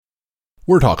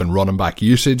We're talking running back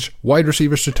usage, wide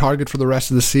receivers to target for the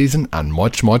rest of the season, and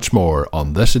much, much more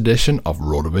on this edition of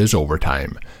RotoViz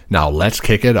Overtime. Now let's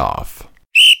kick it off.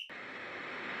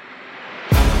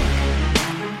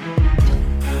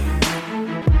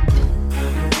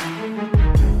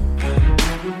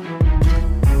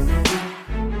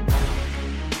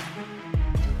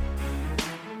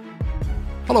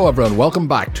 Hello everyone, welcome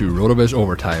back to RotoViz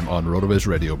Overtime on RotoViz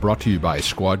Radio, brought to you by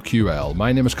Squad QL.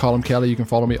 My name is Colin Kelly. You can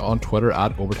follow me on Twitter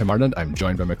at Overtime Ireland. I'm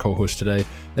joined by my co-host today.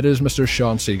 It is Mr.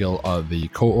 Sean Siegel, the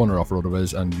co-owner of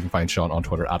RotoViz, and you can find Sean on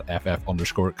Twitter at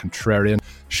FF_contrarian.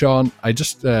 Sean, I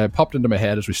just popped into my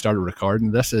head as we started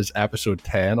recording. This is episode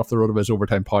 10 of the RotoViz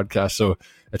Overtime podcast, so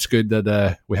it's good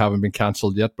that we haven't been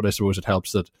cancelled yet, but I suppose it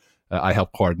helps that I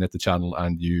help coordinate the channel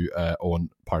and you own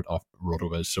part of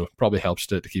RotoViz, so it probably helps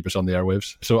to keep us on the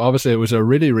airwaves. So obviously it was a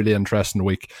really, really interesting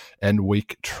week in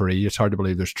week 3. It's hard to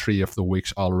believe there's 3 of the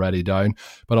weeks already down,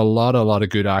 but a lot of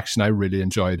good action. I really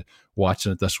enjoyed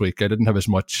watching it this week. I didn't have as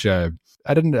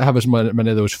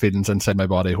many of those feelings inside my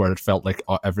body where it felt like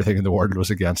everything in the world was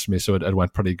against me, so it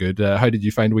went pretty good. How did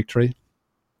you find week 3?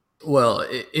 Well,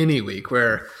 any week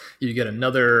where you get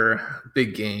another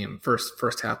big game,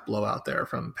 first half blowout there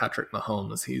from Patrick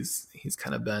Mahomes, he's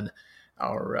kind of been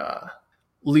our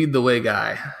lead the way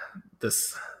guy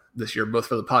this year, both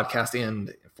for the podcast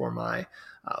and for my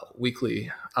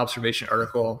weekly observation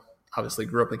article. Obviously,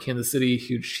 grew up in Kansas City,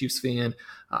 huge Chiefs fan.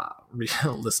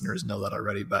 Listeners know that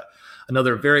already, but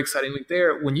another very exciting week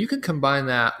there. When you can combine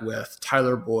that with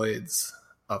Tyler Boyd's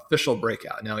official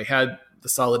breakout. Now, he had the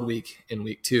solid week in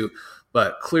week 2,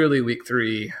 but clearly week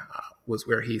 3 was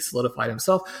where he solidified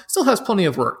himself. Still has plenty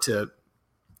of work to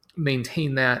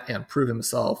maintain that and prove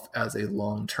himself as a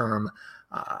long-term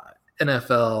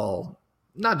NFL,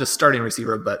 not just starting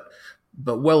receiver, but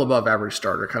well above average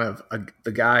starter, kind of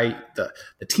the guy the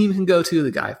team can go to,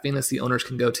 the guy fantasy owners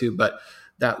can go to. But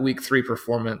that week 3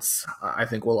 performance, I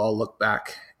think we'll all look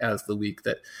back as the week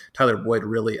that Tyler Boyd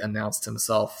really announced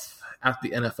himself at the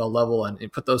NFL level,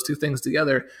 and put those two things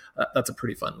together. That's a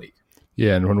pretty fun week.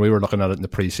 Yeah, and when we were looking at it in the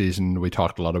preseason, we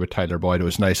talked a lot about Tyler Boyd. It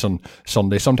was nice on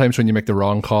Sunday. Sometimes when you make the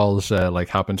wrong calls, like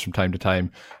happens from time to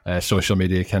time, social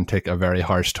media can take a very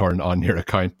harsh turn on your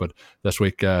account. But this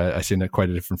week, I've seen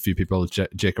quite a different few people,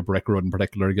 Jacob Rickroad in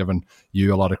particular, giving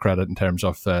you a lot of credit in terms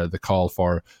of the call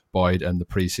for Boyd in the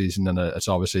preseason, and it's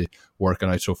obviously working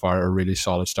out so far. A really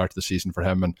solid start to the season for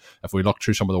him. And if we look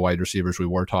through some of the wide receivers we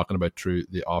were talking about through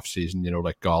the off season,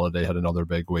 like Golladay had another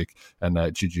big week, and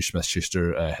Juju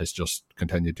Smith-Schuster has just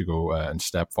continued to go and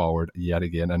step forward yet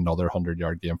again. Another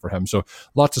 100-yard game for him. So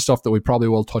lots of stuff that we probably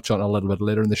will touch on a little bit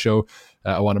later in the show.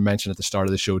 I want to mention at the start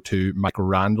of the show too, Mike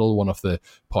Randall, one of the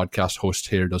podcast hosts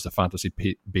here, does the fantasy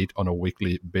beat on a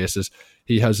weekly basis.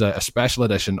 He has a special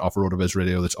edition of RotoViz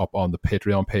Radio that's up on the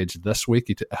Patreon page this week.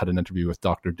 He had an interview with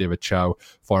Dr. David Chow,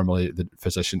 formerly the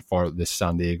physician for the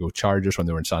San Diego Chargers when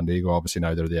they were in San Diego. Obviously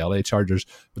now they're the LA Chargers.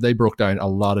 But they broke down a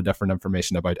lot of different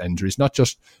information about injuries, not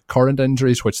just current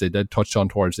injuries, which they did touch on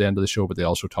towards the end of the show, but they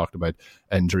also talked about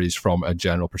injuries from a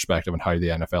general perspective and how the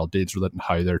NFL deals with it and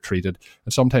how they're treated.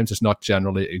 And sometimes it's not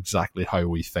generally exactly how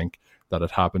we think that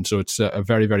it happened. So it's a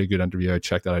very, very good interview.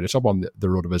 Check that out. It's up on the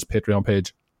RotoViz Patreon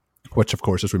page, which of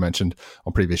course, as we mentioned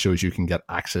on previous shows, you can get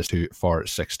access to for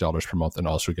 $6 per month and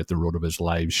also get the RotoViz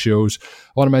live shows.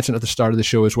 I want to mention at the start of the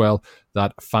show as well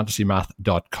that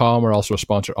fantasymath.com are also a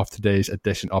sponsor of today's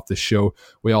edition of the show.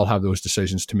 We all have those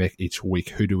decisions to make each week.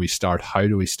 Who do we start? How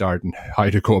do we start? And how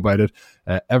to go about it?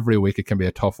 Every week it can be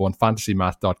a tough one.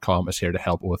 Fantasymath.com is here to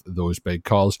help with those big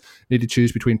calls. Need to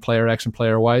choose between player X and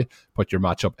player Y? Put your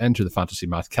matchup into the Fantasy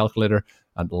Math calculator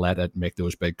and let it make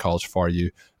those big calls for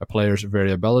you. A player's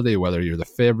variability, whether you're the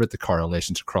favorite, the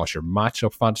correlations across your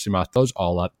matchup, Fantasy Math does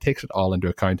all that, takes it all into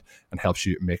account and helps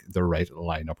you make the right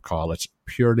lineup call. It's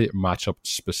purely matchup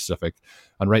specific.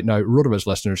 And right now, RotoViz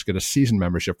listeners get a season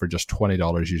membership for just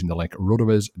 $20 using the link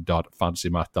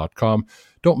rotoviz.fantasymath.com.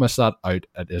 Don't miss that out.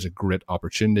 It is a great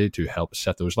opportunity to help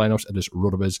set those lineups. It is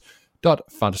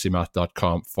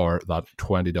rotoviz.fantasymath.com for that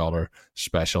 $20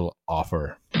 special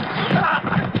offer.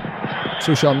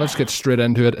 So, Sean, let's get straight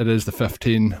into it. It is the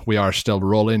 15. We are still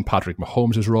rolling. Patrick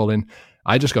Mahomes is rolling.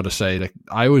 I just got to say, like,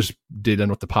 I was dealing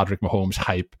with the Patrick Mahomes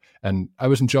hype, and I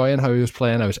was enjoying how he was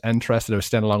playing. I was interested. I was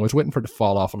staying along. I was waiting for it to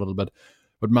fall off a little bit.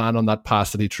 But man, on that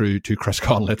pass that he threw to Chris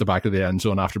Conley at the back of the end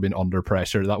zone after being under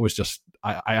pressure, that was just,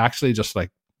 I actually just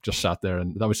sat there,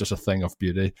 and that was just a thing of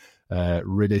beauty.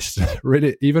 Really,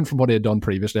 even from what he had done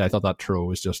previously, I thought that throw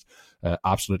was just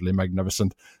absolutely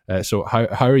magnificent. So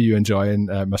how are you enjoying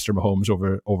Mr.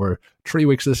 Mahomes over 3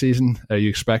 weeks of the season? Are you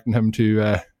expecting him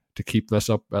to keep this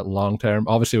up at long term?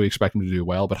 Obviously, we expect him to do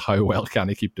well, but how well can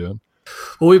he keep doing?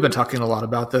 Well, we've been talking a lot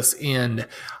about this, and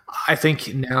I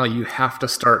think now you have to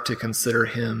start to consider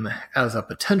him as a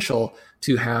potential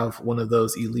to have one of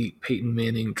those elite Peyton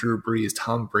Manning, Drew Brees,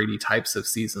 Tom Brady types of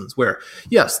seasons where,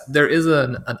 yes, there is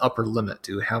an upper limit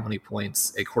to how many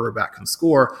points a quarterback can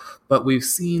score, but we've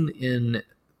seen in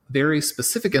very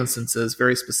specific instances,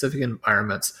 very specific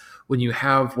environments, when you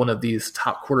have one of these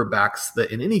top quarterbacks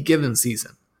that in any given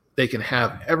season, they can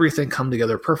have everything come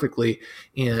together perfectly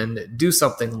and do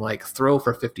something like throw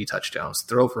for 50 touchdowns,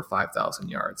 throw for 5,000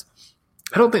 yards.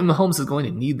 I don't think Mahomes is going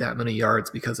to need that many yards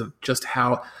because of just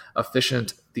how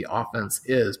efficient the offense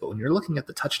is. But when you're looking at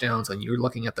the touchdowns and you're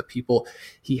looking at the people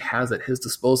he has at his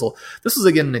disposal, this was,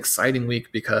 again, an exciting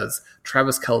week because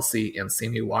Travis Kelce and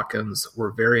Sammy Watkins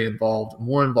were very involved,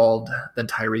 more involved than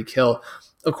Tyreek Hill.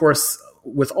 Of course,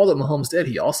 with all that Mahomes did,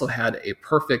 he also had a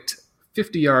perfect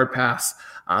 50-yard pass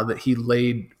that he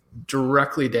laid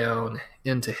directly down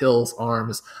into Hill's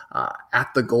arms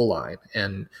at the goal line.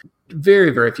 And very,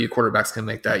 very few quarterbacks can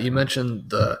make that. You mentioned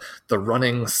the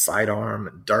running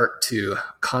sidearm dart to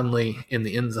Conley in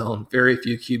the end zone. Very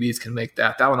few QBs can make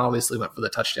that. That one obviously went for the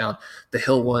touchdown. The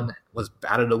Hill one was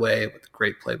batted away with a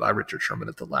great play by Richard Sherman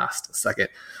at the last second.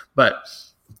 But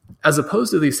as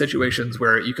opposed to these situations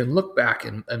where you can look back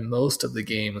in most of the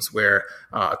games where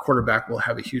a quarterback will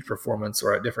have a huge performance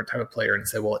or a different type of player and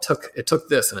say, well, it took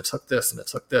this and it took this and it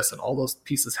took this and all those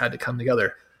pieces had to come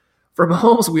together. For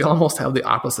Mahomes, we almost have the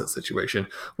opposite situation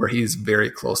where he's very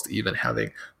close to even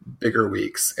having bigger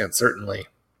weeks. And certainly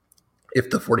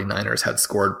if the 49ers had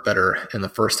scored better in the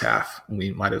first half,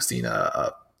 we might have seen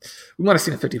a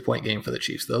 50-point game for the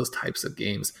Chiefs. Those types of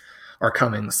games are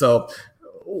coming. So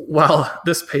while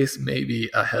this pace may be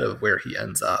ahead of where he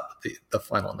ends up, the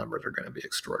final numbers are going to be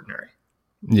extraordinary.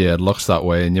 Yeah, it looks that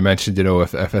way. And you mentioned,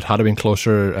 if it had been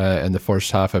closer in the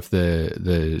first half, if the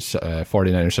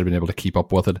 49ers had been able to keep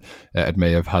up with it, it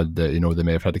may have had, they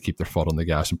may have had to keep their foot on the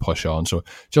gas and push on. So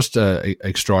just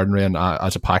extraordinary. And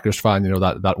as a Packers fan,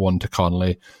 that one to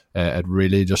Conley, it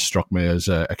really just struck me as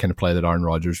a kind of play that Aaron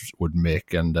Rodgers would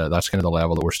make. And that's kind of the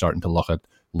level that we're starting to look at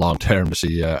long term to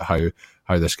see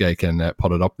how this guy can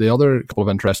put it up. The other couple of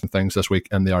interesting things this week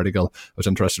in the article, I was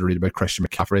interested to read about Christian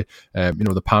McCaffrey.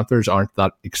 The Panthers aren't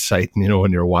that exciting,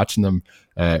 when you're watching them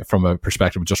from a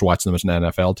perspective of just watching them as an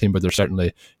NFL team, but they're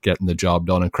certainly getting the job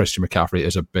done. And Christian McCaffrey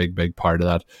is a big, big part of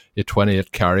that. He had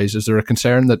 28 carries. Is there a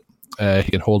concern that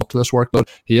he can hold up to this workload?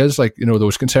 He is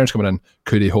those concerns coming in,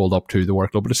 could he hold up to the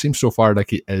workload? But it seems so far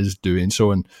like he is doing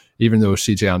so. And even though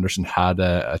CJ Anderson had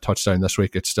a touchdown this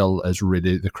week, it still is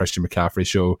really the Christian McCaffrey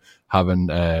show, having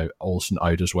Olsen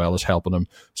out as well as helping him.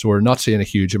 So we're not seeing a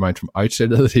huge amount from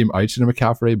outside of the team, outside of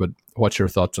McCaffrey, but what's your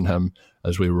thoughts on him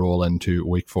as we roll into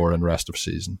week 4 and rest of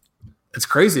season? It's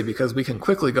crazy because we can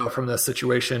quickly go from this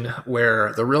situation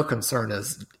where the real concern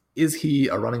is he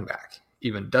a running back?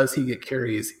 Even does he get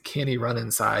carries? Can he run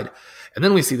inside? And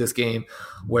then we see this game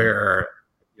where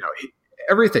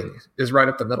everything is right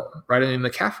up the middle, right? I mean,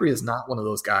 McCaffrey is not one of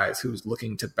those guys who's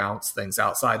looking to bounce things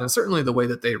outside, and certainly the way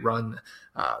that they run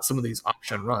some of these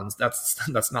option runs,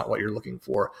 that's not what you're looking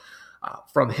for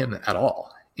from him at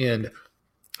all. And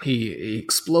he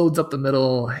explodes up the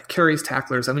middle, carries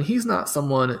tacklers. I mean, he's not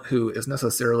someone who is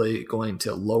necessarily going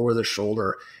to lower the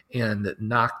shoulder and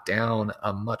knock down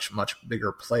a much, much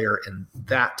bigger player in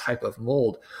that type of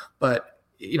mold. But,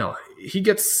 he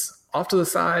gets off to the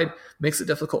side, makes it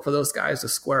difficult for those guys to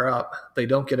square up. They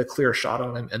don't get a clear shot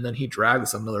on him, and then he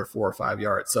drags another 4 or 5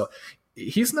 yards. So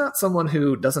he's not someone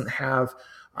who doesn't have,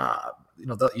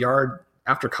 the yard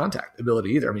after contact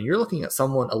ability either. I mean, you're looking at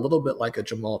someone a little bit like a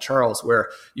Jamal Charles, where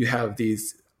you have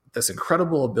this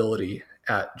incredible ability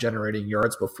at generating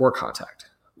yards before contact,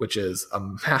 which is a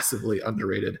massively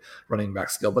underrated running back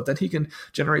skill. But then he can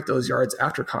generate those yards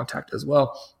after contact as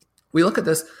well. We look at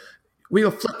this, we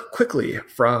will flip quickly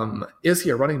from, is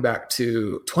he a running back,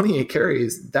 to 28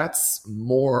 carries. That's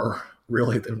more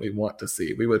really than we want to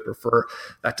see. We would prefer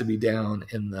that to be down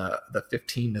in the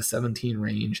 15 to 17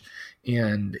 range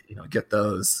and get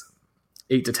those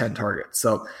 8 to 10 targets.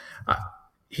 So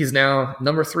he's now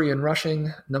number 3 in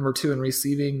rushing, number 2 in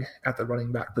receiving at the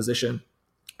running back position.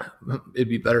 It'd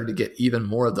be better to get even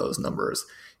more of those numbers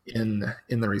in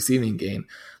the receiving game.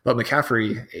 But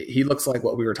McCaffrey, he looks like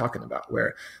what we were talking about,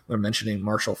 where we're mentioning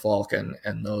Marshall Faulk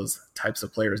and those types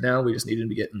of players. Now we just need him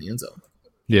to get in the end zone.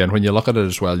 Yeah, and when you look at it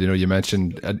as well, you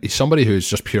mentioned he's somebody who's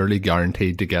just purely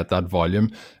guaranteed to get that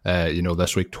volume.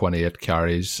 This week 28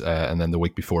 carries, and then the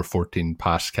week before 14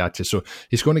 pass catches. So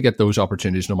he's going to get those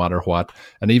opportunities no matter what.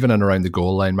 And even in around the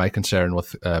goal line, my concern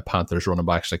with Panthers running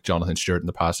backs like Jonathan Stewart in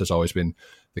the past has always been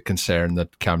the concern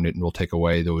that Cam Newton will take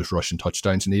away those rushing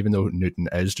touchdowns. And even though Newton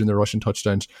is doing the rushing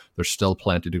touchdowns, there's still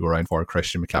plenty to go around for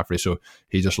Christian McCaffrey. So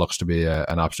he just looks to be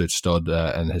an absolute stud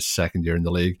in his second year in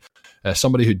the league.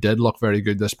 Somebody who did look very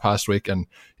good this past week, and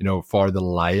for the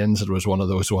Lions, it was one of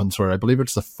those ones where I believe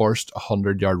it's the first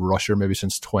 100-yard rusher maybe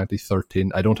since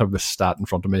 2013. I don't have the stat in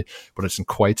front of me, but it's in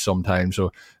quite some time.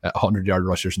 So 100-yard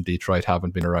rushers in Detroit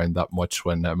haven't been around that much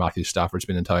when Matthew Stafford's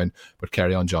been in town. But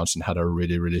Kerryon Johnson had a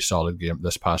really, really solid game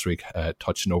this past week,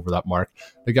 touching over that mark.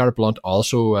 LeGarrette Blount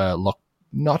also looked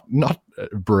not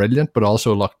brilliant, but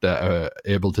also looked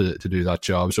able to do that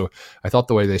job. So I thought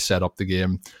the way they set up the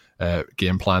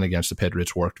game plan against the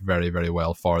Patriots worked very, very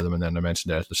well for them. And then I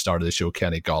mentioned at the start of the show,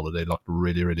 Kenny Golladay looked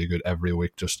really, really good every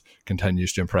week, just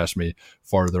continues to impress me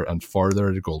further and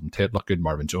further. Golden Tate looked good.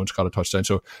 Marvin Jones got a touchdown.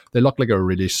 So they looked like a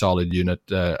really solid unit,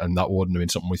 and that wouldn't have been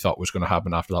something we thought was going to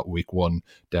happen after that week 1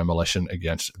 demolition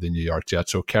against the New York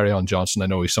Jets. So Kerryon Johnson, I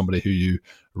know he's somebody who you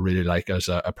really like as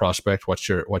a prospect. What's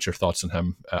your thoughts on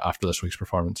him after this week's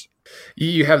performance?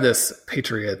 You have this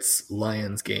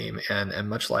Patriots-Lions game, and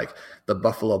much like the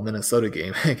Buffalo-Minnesota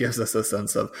game, it gives us a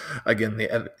sense of, again,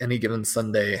 the any given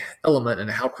Sunday element and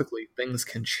how quickly things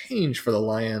can change for the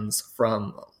Lions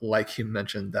from, like you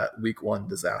mentioned, that week 1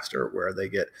 disaster where they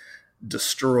get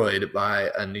destroyed by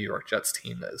a New York Jets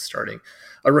team that is starting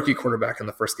a rookie quarterback in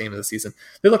the first game of the season.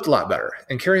 They looked a lot better.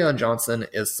 And Kerryon Johnson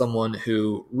is someone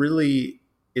who really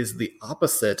is the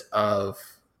opposite of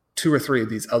 2 or 3 of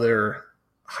these other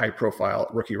high-profile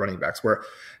rookie running backs, where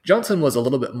Johnson was a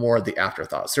little bit more the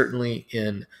afterthought. Certainly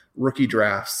in rookie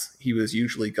drafts, he was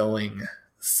usually going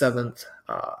 7th,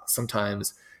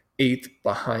 sometimes 8th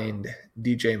behind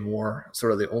DJ Moore,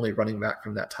 sort of the only running back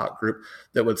from that top group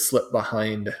that would slip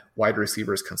behind wide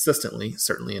receivers consistently,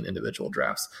 certainly in individual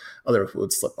drafts. Others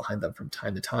would slip behind them from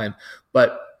time to time.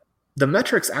 But the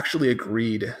metrics actually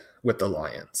agreed with the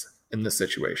Lions in this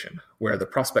situation, where the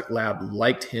prospect lab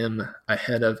liked him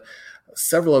ahead of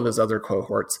several of his other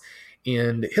cohorts.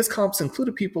 And his comps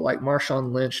included people like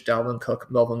Marshawn Lynch, Dalvin Cook,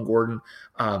 Melvin Gordon.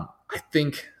 I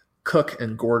think Cook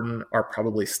and Gordon are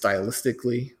probably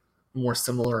stylistically more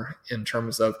similar in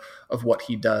terms of what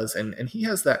he does. And he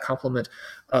has that complement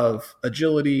of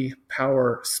agility,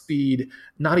 power, speed,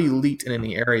 not elite in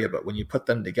any area, but when you put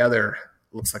them together,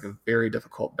 looks like a very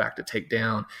difficult back to take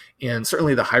down, and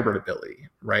certainly the hybrid ability,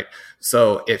 right?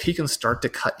 So if he can start to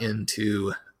cut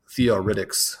into Theo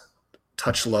Riddick's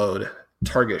touch load,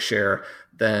 target share,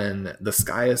 then the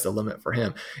sky is the limit for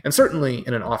him. And certainly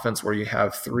in an offense where you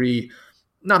have 3,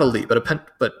 not elite,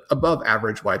 but above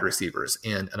average wide receivers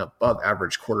and an above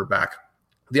average quarterback,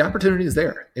 the opportunity is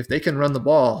there. If they can run the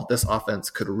ball, this offense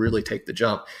could really take the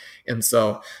jump. And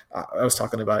so I was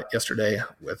talking about it yesterday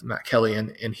with Matt Kelly,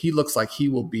 and he looks like he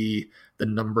will be the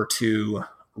number 2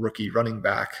 rookie running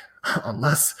back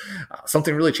unless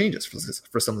something really changes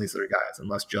for some of these other guys,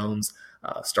 unless Jones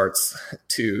starts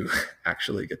to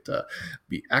actually get to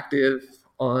be active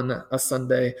on a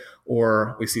Sunday,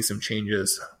 or we see some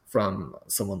changes from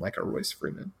someone like a Royce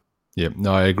Freeman. Yeah,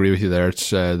 no, I agree with you there.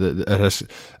 It's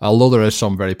although there is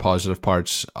some very positive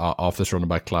parts of this running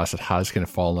back class, it has kind of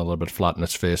fallen a little bit flat in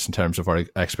its face in terms of our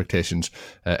expectations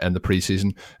in the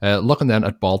preseason. Looking then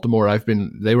at Baltimore,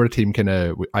 they were a team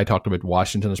I talked about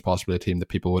Washington as possibly a team that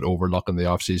people would overlook in the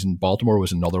offseason. Baltimore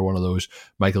was another one of those.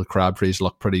 Michael Crabtree's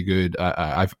looked pretty good.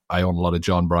 I own a lot of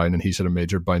John Brown, and he's had a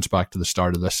major bounce back to the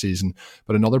start of this season.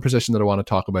 But another position that I want to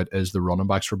talk about is the running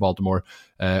backs for Baltimore.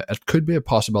 It could be a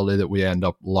possibility that we end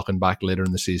up looking back later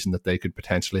in the season that they could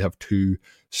potentially have 2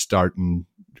 starting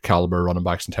caliber running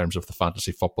backs in terms of the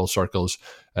fantasy football circles.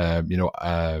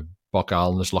 Buck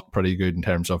Allen has looked pretty good in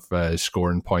terms of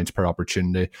scoring points per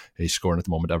opportunity. He's scoring at the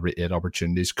moment every 8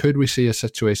 opportunities. Could we see a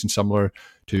situation similar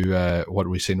to what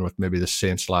we've seen with maybe the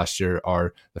Saints last year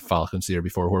or the Falcons the year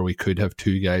before, where we could have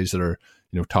 2 guys that are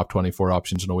top 24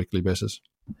 options on a weekly basis?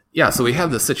 Yeah, so we have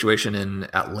the situation in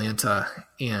Atlanta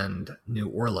and New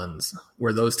Orleans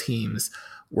where those teams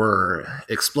were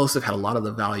explosive, had a lot of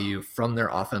the value from their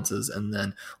offenses, and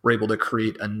then were able to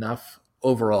create enough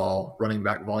overall running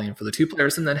back volume for the 2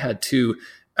 players, and then had 2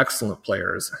 excellent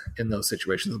players in those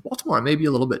situations. Baltimore may be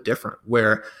a little bit different,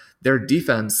 where their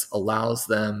defense allows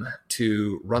them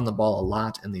to run the ball a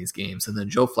lot in these games. And then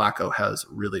Joe Flacco has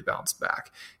really bounced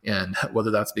back. And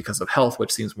whether that's because of health,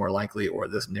 which seems more likely, or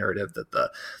this narrative that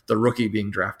the rookie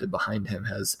being drafted behind him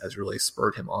has really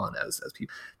spurred him on, as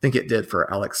people think it did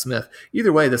for Alex Smith.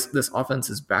 Either way, this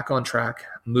offense is back on track,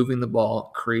 moving the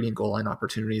ball, creating goal line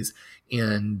opportunities.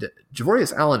 And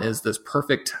Javorius Allen is this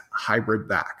perfect hybrid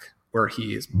back, where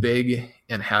he is big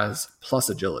and has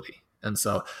plus agility. And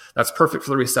so that's perfect for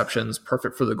the receptions,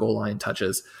 perfect for the goal line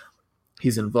touches.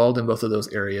 He's involved in both of those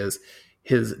areas.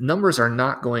 His numbers are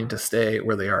not going to stay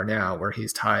where they are now, where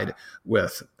he's tied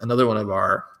with another one of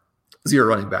our zero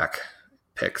running back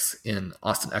picks in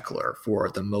Austin Eckler for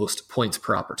the most points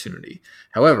per opportunity.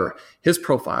 However, his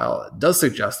profile does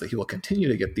suggest that he will continue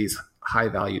to get these high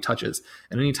value touches.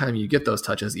 And anytime you get those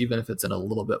touches, even if it's in a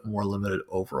little bit more limited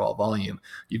overall volume,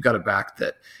 you've got a back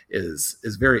that is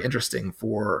very interesting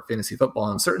for fantasy football.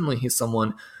 And certainly he's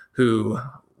someone who,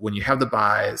 when you have the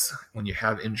buys, when you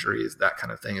have injuries, that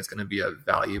kind of thing is going to be a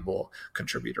valuable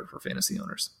contributor for fantasy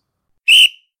owners.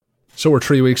 So we're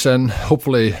 3 weeks in.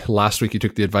 Hopefully last week you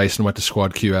took the advice and went to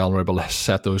Squad QL and were able to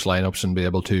set those lineups and be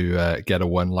able to get a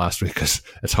win last week, because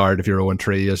it's hard if you're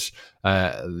 0-3. As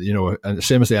and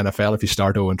same as the NFL, if you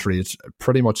start 0-3, it's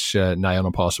pretty much nigh on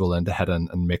impossible then to head in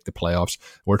and make the playoffs.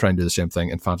 We're trying to do the same thing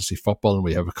in fantasy football, and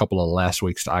we have a couple of less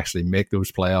weeks to actually make those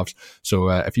playoffs. So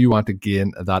if you want to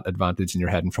gain that advantage and you're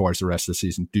heading towards the rest of the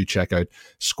season, do check out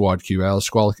Squad QL.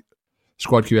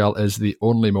 Squad QL is the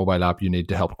only mobile app you need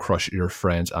to help crush your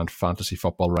friends and fantasy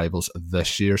football rivals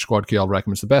this year. Squad QL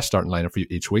recommends the best starting lineup for you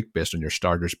each week based on your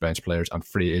starters, bench players, and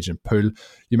free agent pool.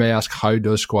 You may ask, how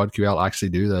does Squad QL actually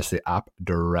do this? The app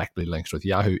directly links with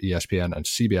Yahoo, ESPN, and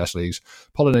CBS leagues,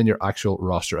 pulling in your actual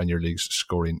roster and your league's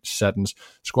scoring settings.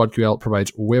 Squad QL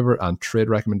provides waiver and trade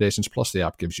recommendations, plus the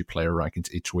app gives you player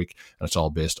rankings each week, and it's all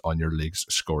based on your league's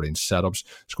scoring setups.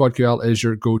 Squad QL is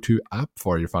your go-to app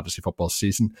for your fantasy football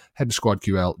season. Head to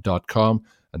squadql.com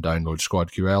and download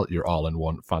Squad QL, your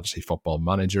all-in-one fantasy football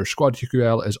manager. Squad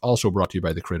QL is also brought to you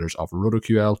by the creators of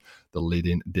RotoQL, the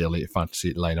leading daily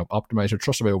fantasy lineup optimizer,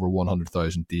 trusted by over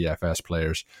 100,000 DFS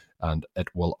players, and it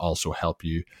will also help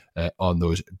you on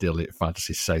those daily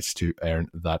fantasy sites to earn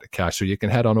that cash. So you can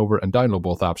head on over and download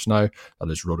both apps now. That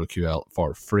is RotoQL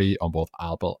for free on both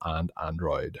Apple and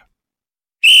Android.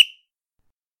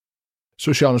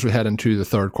 So, Sean, as we head into the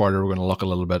third quarter, we're going to look a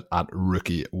little bit at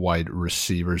rookie wide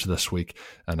receivers this week.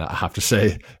 And I have to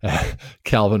say,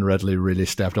 Calvin Ridley really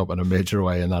stepped up in a major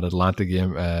way in that Atlanta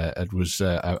game. It was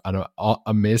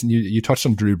amazing. You touched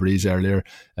on Drew Brees earlier,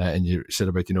 and you said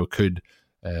about, could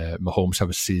Mahomes have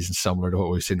a season similar to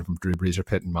what we've seen from Drew Brees or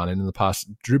Peyton Manning in the past.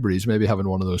 Drew Brees maybe having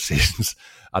one of those seasons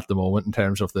at the moment in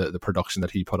terms of the production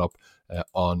that he put up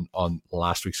on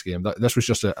last week's game. This was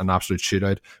just an absolute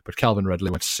shootout, but Calvin Ridley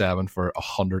went 7 for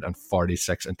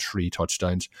 146 and 3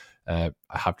 touchdowns. I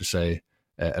have to say,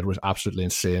 it was absolutely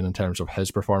insane in terms of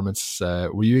his performance.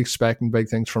 Were you expecting big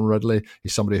things from Ridley?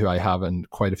 He's somebody who I have in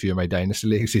quite a few of my dynasty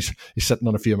leagues. He's sitting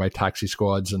on a few of my taxi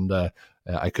squads, and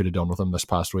I could have done with him this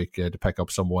past week to pick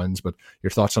up some wins. But your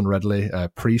thoughts on Ridley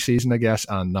pre-season, I guess,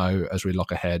 and now as we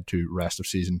look ahead to rest of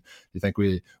season, do you think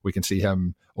we can see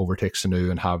him overtake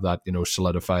Sanu and have that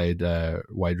solidified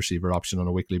wide receiver option on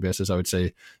a weekly basis? I would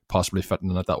say possibly fitting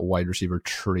in at that wide receiver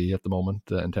 3 at the moment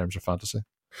in terms of fantasy.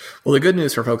 Well, the good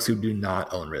news for folks who do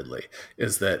not own Ridley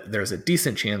is that there's a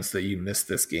decent chance that you missed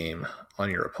this game on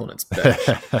your opponent's bench,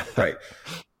 right?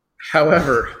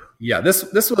 However, yeah,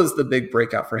 this was the big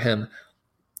breakout for him.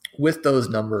 With those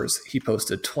numbers, he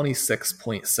posted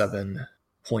 26.7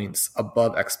 points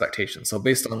above expectations. So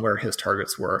based on where his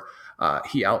targets were,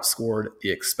 he outscored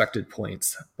the expected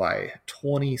points by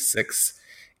 26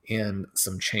 and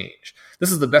some change.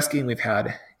 This is the best game we've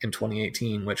had in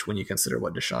 2018, which when you consider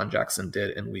what Deshaun Jackson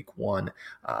did in week 1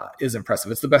 is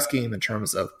impressive. It's the best game in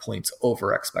terms of points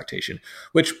over expectation,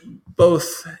 which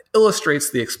both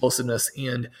illustrates the explosiveness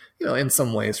and, in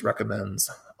some ways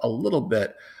recommends a little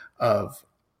bit of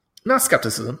not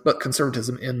skepticism, but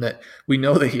conservatism in that we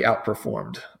know that he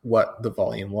outperformed what the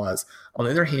volume was. On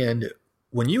the other hand,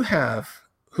 when you have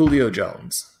Julio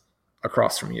Jones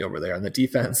across from you over there, and the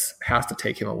defense has to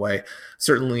take him away,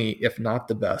 certainly if not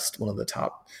the best, one of the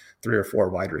top 3 or 4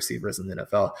 wide receivers in the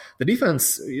NFL, the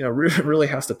defense really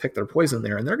has to pick their poison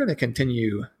there, and they're going to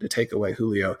continue to take away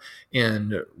Julio.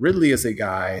 And Ridley is a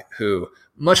guy who,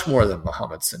 much more than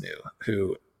Mohamed Sanu,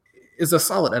 who is a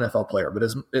solid NFL player, but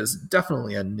is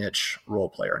definitely a niche role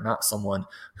player, not someone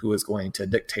who is going to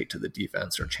dictate to the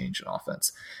defense or change an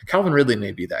offense. Calvin Ridley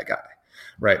may be that guy,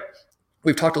 right?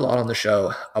 We've talked a lot on the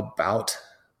show about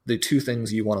the 2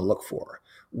 things you want to look for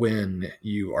when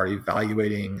you are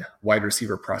evaluating wide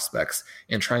receiver prospects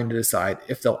and trying to decide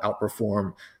if they'll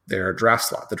outperform their draft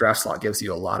slot. The draft slot gives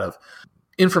you a lot of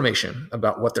information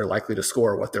about what they're likely to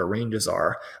score, what their ranges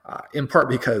are, in part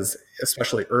because,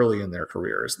 especially early in their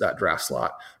careers, that draft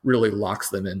slot really locks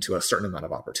them into a certain amount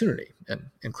of opportunity.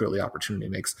 And clearly opportunity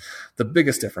makes the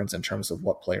biggest difference in terms of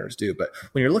what players do. But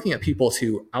when you're looking at people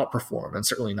to outperform and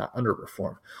certainly not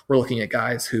underperform, we're looking at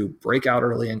guys who break out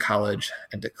early in college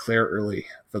and declare early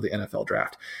for the NFL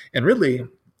draft. And Ridley,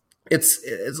 it's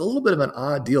a little bit of an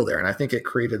odd deal there. And I think it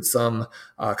created some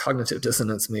cognitive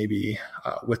dissonance maybe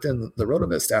within the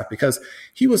RotoViz staff, because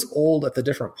he was old at the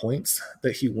different points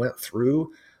that he went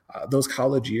through those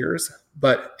college years.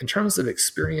 But in terms of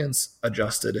experience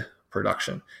adjusted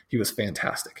production, he was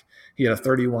fantastic. He had a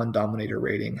 31 dominator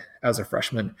rating as a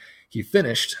freshman. He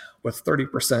finished with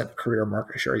 30% career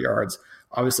market share yards,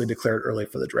 obviously declared early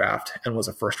for the draft, and was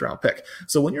a first-round pick.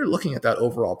 So when you're looking at that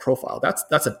overall profile,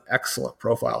 that's an excellent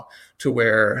profile, to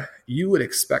where you would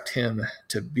expect him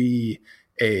to be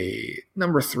a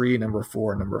number 3, number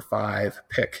 4, number 5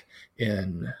 pick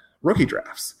in rookie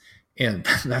drafts. And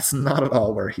that's not at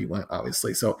all where he went,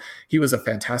 obviously. So he was a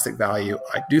fantastic value.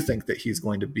 I do think that he's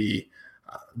going to be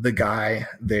the guy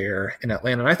there in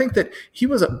Atlanta. And I think that he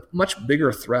was a much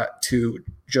bigger threat to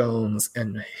Jones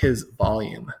and his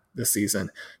volume this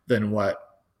season than what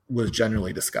was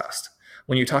generally discussed.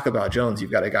 When you talk about Jones,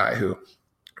 you've got a guy who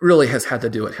really has had to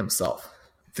do it himself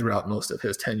throughout most of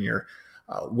his tenure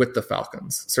with the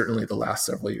Falcons, certainly the last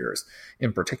several years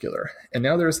in particular. And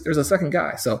now there's a second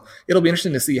guy. So it'll be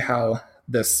interesting to see how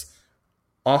this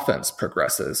offense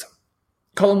progresses.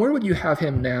 Colin, where would you have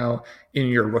him now in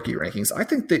your rookie rankings? I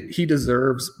think that he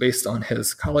deserves, based on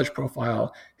his college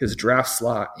profile, his draft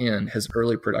slot, and his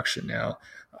early production now,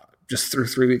 just through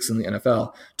 3 weeks in the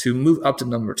NFL, to move up to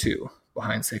number 2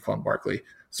 behind Saquon Barkley.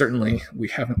 Certainly, we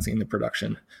haven't seen the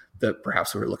production that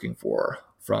perhaps we were looking for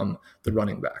from the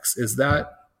running backs. Is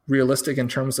that realistic in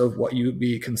terms of what you'd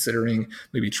be considering,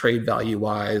 maybe trade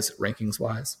value-wise,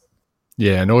 rankings-wise?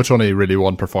 Yeah, I know it's only really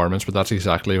one performance, but that's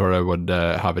exactly where I would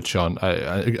have it, Sean.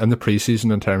 In the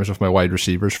preseason, in terms of my wide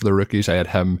receivers for the rookies, I had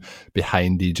him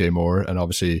behind DJ Moore, and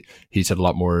obviously he's had a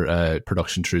lot more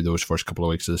production through those first couple of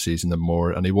weeks of the season than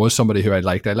Moore, and he was somebody who I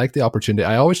liked. I liked the opportunity.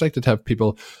 I always like to have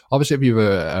people, obviously if you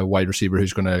have a wide receiver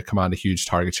who's going to command a huge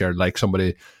target share, like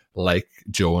somebody like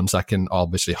Jones, that can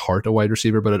obviously hurt a wide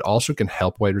receiver, but it also can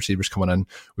help wide receivers coming in.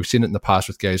 We've seen it in the past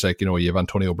with guys like, you have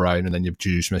Antonio Brown, and then you have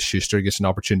Juju Smith-Schuster gets an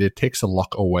opportunity. It takes the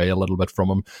luck away a little bit from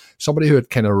him. Somebody who it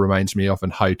kind of reminds me of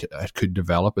and how it could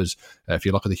develop is, if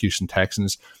you look at the Houston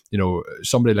Texans,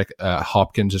 somebody like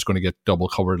Hopkins is going to get double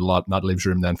covered a lot, and that leaves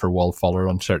room then for Will Fuller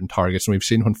on certain targets. And we've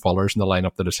seen when Fuller's in the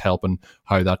lineup that is helping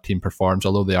how that team performs.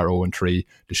 Although they are 0-3,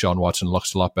 Deshaun Watson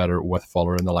looks a lot better with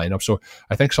Fuller in the lineup. So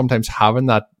I think sometimes having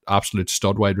that absolute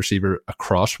stud wide receiver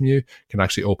across from you can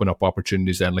actually open up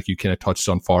opportunities then, like you kind of touched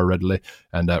on for Ridley.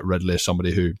 And Ridley is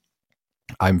somebody who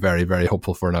I'm very, very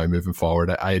hopeful for now moving forward.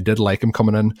 I did like him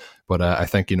coming in, but I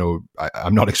think,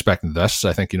 I'm not expecting this.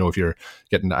 I think, if you're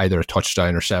getting either a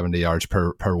touchdown or 70 yards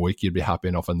per week, you'd be happy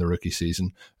enough in the rookie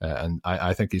season. And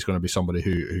I think he's going to be somebody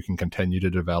who can continue to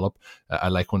develop. I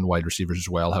like when wide receivers as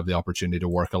well have the opportunity to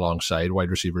work alongside wide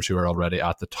receivers who are already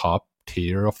at the top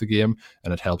tier of the game,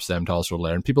 and it helps them to also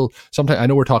learn. People sometimes, I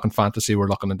know we're talking fantasy, we're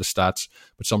looking into stats,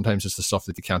 but sometimes it's the stuff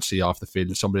that you can't see off the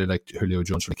field. Somebody like Julio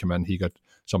Jones, when he came in, he got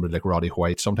somebody like Roddy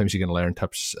White. Sometimes you can learn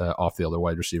tips off the other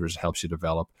wide receivers. It helps you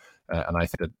develop, and I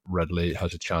think that Ridley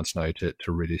has a chance now to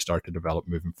really start to develop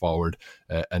moving forward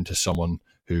into someone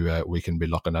who we can be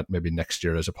looking at maybe next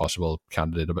year as a possible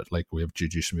candidate, a bit like we have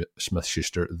Juju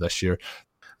Smith-Schuster this year.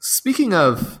 Speaking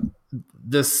of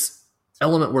this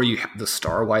element where you have the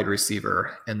star wide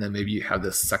receiver and then maybe you have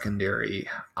this secondary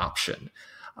option,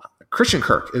 Christian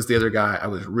Kirk is the other guy I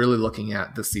was really looking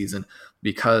at this season,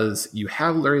 because you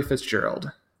have Larry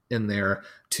Fitzgerald in there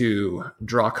to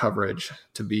draw coverage,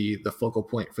 to be the focal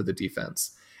point for the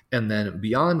defense. And then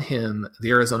beyond him, the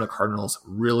Arizona Cardinals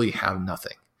really have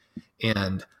nothing.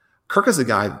 And Kirk is a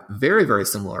guy very, very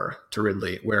similar to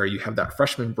Ridley, where you have that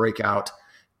freshman breakout,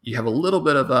 you have a little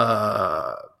bit of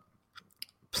a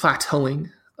plateauing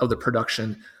of the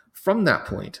production from that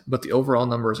point, but the overall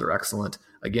numbers are excellent.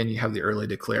 Again, you have the early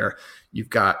declare. You've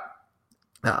got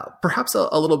perhaps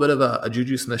a little bit of a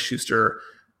Juju Smith-Schuster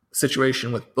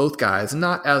situation with both guys,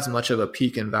 not as much of a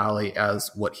peak and valley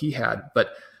as what he had,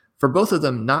 but for both of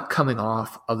them not coming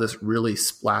off of this really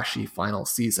splashy final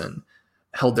season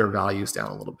held their values down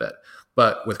a little bit.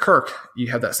 But with Kirk,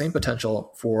 you have that same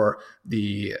potential for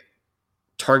the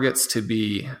targets to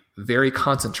be very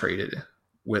concentrated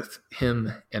with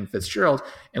him and Fitzgerald,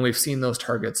 and we've seen those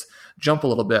targets jump a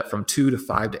little bit from 2 to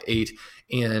 5 to 8,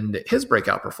 and his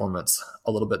breakout performance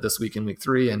a little bit this week in week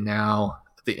 3, and now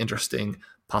the interesting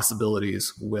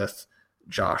possibilities with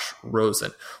Josh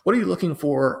Rosen. What are you looking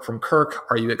for from Kirk?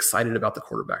 Are you excited about the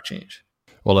quarterback change?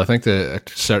 Well, I think that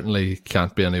it certainly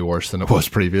can't be any worse than it was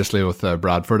previously with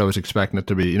Bradford. I was expecting it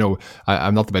to be,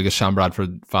 I'm not the biggest Sam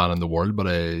Bradford fan in the world, but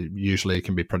I usually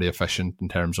can be pretty efficient in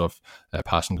terms of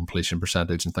passing completion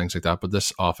percentage and things like that. But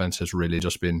this offense has really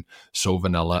just been so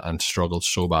vanilla and struggled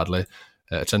so badly.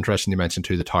 It's interesting you mentioned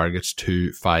too the targets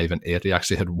 2, 5, and 8. He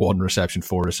actually had 1 reception,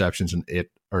 4 receptions, and 8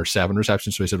 or 7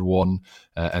 receptions. So he's had 1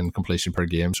 in completion per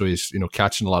game. So he's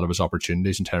catching a lot of his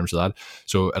opportunities in terms of that.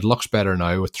 So it looks better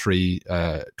now with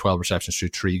 12 receptions through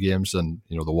 3 games than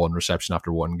the 1 reception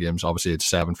after 1 games. Obviously it's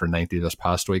 7 for 90 this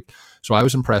past week. So I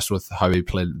was impressed with how he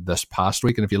played this past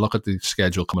week. And if you look at the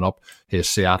schedule coming up, he has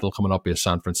Seattle coming up, he has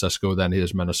San Francisco, then he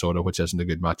has Minnesota, which isn't a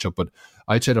good matchup. But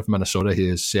outside of Minnesota, he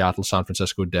has Seattle, San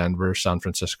Francisco, Denver, San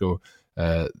Francisco,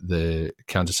 the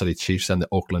Kansas City Chiefs, and the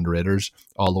Oakland Raiders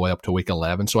all the way up to week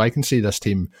 11. So I can see this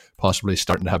team possibly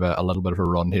starting to have a little bit of a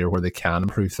run here where they can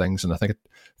improve things, and I think it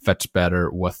fits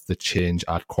better with the change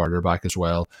at quarterback as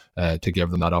well, to give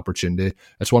them that opportunity.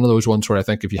 It's one of those ones where I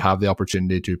think if you have the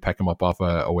opportunity to pick him up off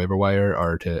a waiver wire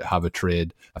or to have a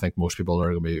trade, I think most people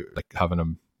are going to be like having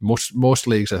him. Most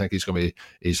leagues, I think he's going to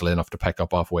be easily enough to pick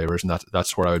up off waivers, and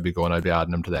that's where I would be going. I'd be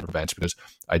adding him to the bench because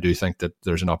I do think that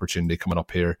there's an opportunity coming up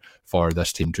here for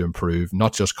this team to improve,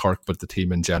 not just Kirk, but the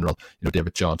team in general.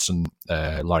 David Johnson,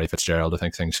 Larry Fitzgerald, I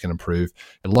think things can improve.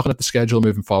 And looking at the schedule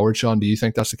moving forward, Sean, do you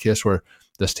think that's the case where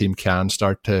this team can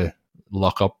start to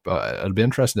lock up? It'll be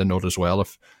interesting to note as well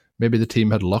if maybe the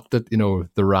team had looked at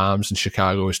the Rams and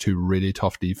Chicago as 2 really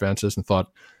tough defenses and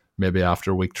thought, maybe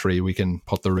after week 3, we can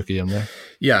put the rookie in there.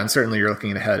 Yeah, and certainly you're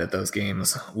looking ahead at those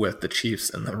games with the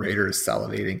Chiefs and the Raiders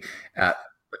salivating at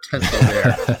potential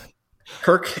there.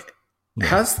 Kirk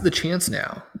has the chance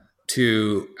now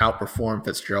to outperform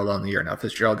Fitzgerald on the year. Now,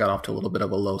 Fitzgerald got off to a little bit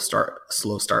of a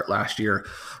slow start last year,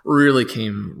 really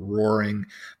came roaring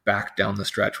back down the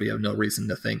stretch. We have no reason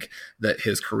to think that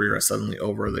his career is suddenly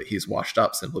over, that he's washed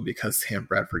up simply because Sam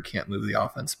Bradford can't move the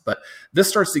offense. But this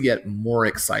starts to get more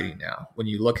exciting now. When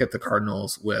you look at the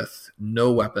Cardinals with no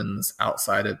weapons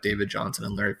outside of David Johnson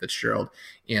and Larry Fitzgerald,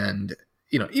 and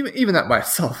even that by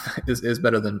itself is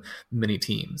better than many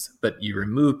teams. But you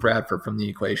remove Bradford from the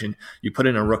equation, you put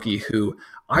in a rookie who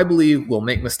I believe will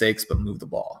make mistakes but move the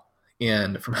ball.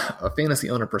 And from a fantasy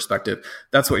owner perspective,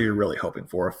 that's what you're really hoping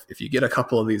for. If you get a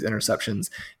couple of these interceptions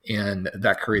and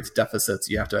that creates deficits,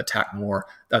 you have to attack more,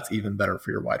 that's even better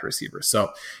for your wide receivers.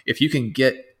 So if you can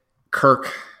get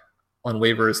Kirk on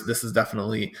waivers, this is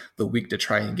definitely the week to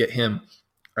try and get him.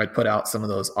 I'd put out some of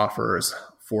those offers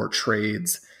for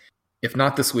trades. If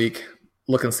not this week,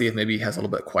 look and see if maybe he has a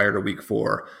little bit quieter week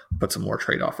 4, put some more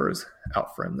trade offers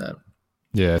out for him then.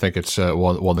 Yeah, I think it's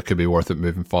one that could be worth it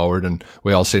moving forward. And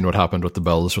we all seen what happened with the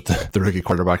Bills with the rookie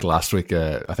quarterback last week.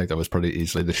 I think that was pretty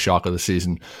easily the shock of the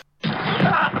season.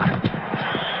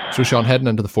 So, Sean, heading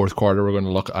into the fourth quarter, we're going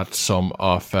to look at some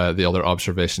of the other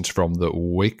observations from the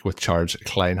week with Charles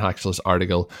Kleinhaxel's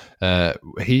article.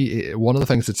 One of the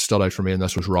things that stood out for me in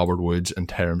this was Robert Woods in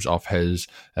terms of his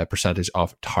percentage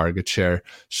of target share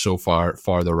so far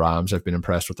for the Rams. I've been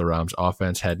impressed with the Rams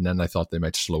offense heading in. I thought they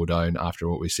might slow down after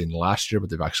what we've seen last year, but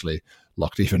they've actually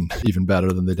looked even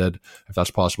better than they did, if that's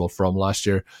possible, from last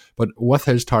year. But with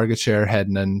his target share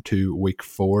heading into week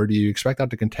 4, do you expect that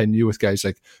to continue with guys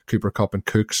like Cooper Kupp and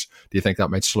Cooks? Do you think that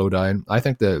might slow down? I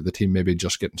think the team may be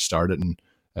just getting started, and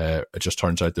it just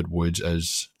turns out that Woods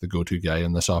is the go-to guy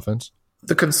in this offense.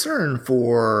 The concern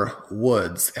for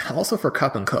Woods, and also for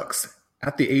Kupp and Cooks,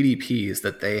 at the ADPs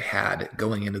that they had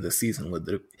going into the season, would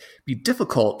be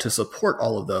difficult to support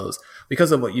all of those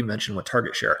because of what you mentioned with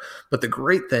target share. But the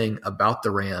great thing about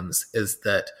the Rams is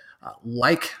that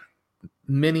like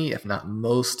many, if not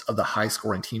most, of the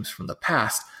high-scoring teams from the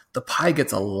past, the pie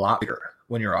gets a lot bigger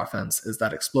when your offense is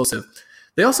that explosive.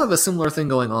 They also have a similar thing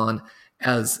going on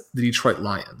as the Detroit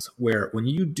Lions, where when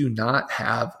you do not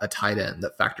have a tight end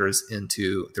that factors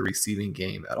into the receiving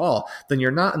game at all, then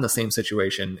you're not in the same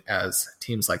situation as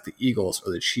teams like the Eagles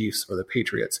or the Chiefs or the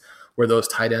Patriots, where those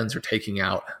tight ends are taking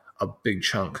out a big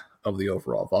chunk of the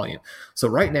overall volume. So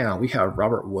right now we have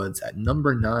Robert Woods at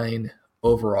number 9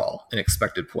 overall in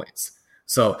expected points.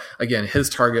 So again, his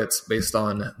targets based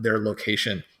on their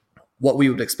location, what we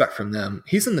would expect from them,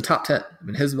 he's in the top 10. I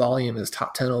mean, his volume is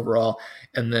top 10 overall,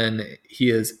 and then he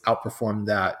has outperformed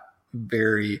that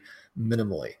very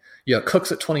minimally. You have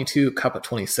Cooks at 22, Kupp at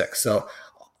 26. So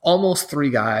almost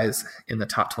 3 guys in the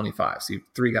top 25. So you have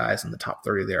 3 guys in the top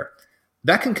 30 there.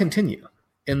 That can continue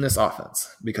in this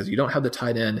offense because you don't have the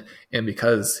tight end and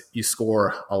because you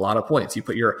score a lot of points. You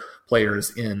put your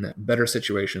players in better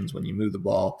situations when you move the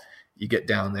ball. You get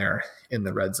down there in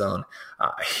the red zone.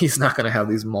 He's not going to have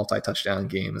these multi-touchdown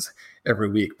games every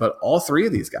week, but all 3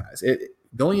 of these guys,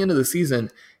 going into the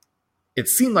season, it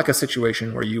seemed like a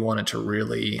situation where you wanted to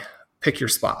really pick your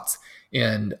spots.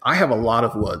 And I have a lot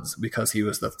of Woods because he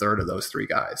was the 3rd of those 3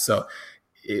 guys. So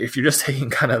if you're just taking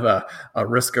kind of a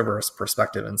risk-averse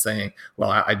perspective and saying, well,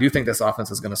 I do think this offense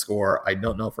is going to score. I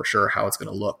don't know for sure how it's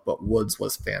going to look, but Woods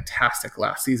was fantastic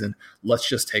last season. Let's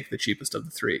just take the cheapest of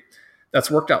the three.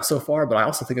 That's worked out so far, but I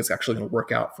also think it's actually going to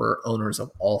work out for owners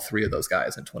of all three of those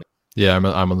guys in 20. Yeah, I'm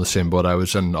on the same boat. I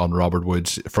was on Robert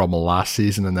Woods from last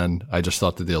season, and then I just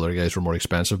thought that the other guys were more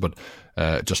expensive, but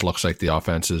it just looks like the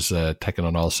offense is ticking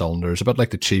on all cylinders. A bit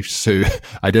like the Chiefs, who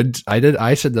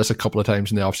I said this a couple of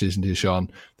times in the offseason to you, Sean,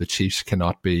 the Chiefs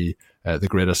cannot be the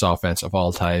greatest offense of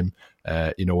all time,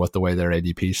 with the way their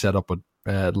ADP set up, but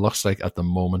it looks like at the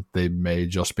moment they may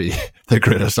just be the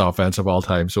greatest offense of all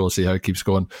time. So we'll see how it keeps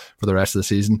going for the rest of the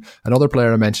season. Another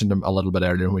player, I mentioned him a little bit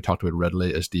earlier when we talked about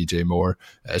Ridley, is DJ Moore.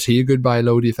 Is he a good buy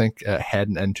low, do you think,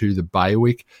 heading into the bye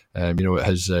week?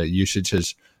 His usage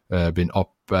has been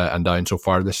up and down so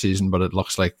far this season, but it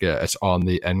looks like it's on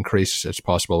the increase. It's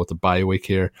possible with the bye week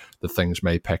here that things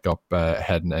may pick up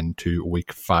heading into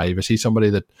week 5. Is he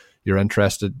somebody that you're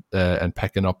interested in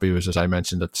picking up? He was, as I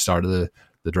mentioned at the start of the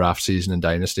draft season in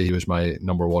Dynasty, he was my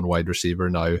number one wide receiver.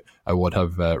 Now I would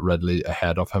have Ridley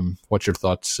ahead of him. What's your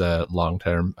thoughts long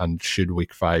term, and should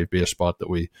week 5 be a spot that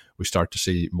we start to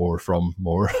see more from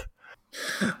Moore?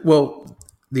 Well,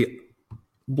 the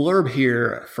blurb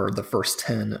here for the first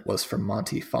 10 was from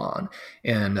Monty Fawn,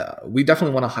 and we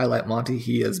definitely want to highlight Monty.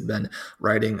 He has been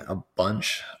writing a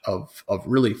bunch of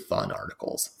really fun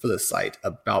articles for the site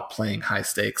about playing high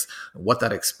stakes, what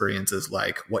that experience is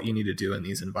like, what you need to do in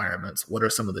these environments, what are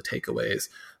some of the takeaways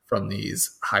from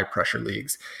these high pressure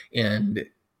leagues. And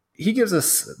he gives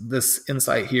us this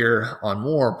insight here on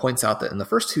Moore, points out that in the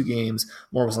first 2 games,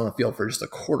 Moore was on the field for just a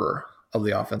quarter of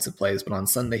the offensive plays, but on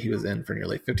Sunday he was in for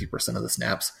nearly 50% of the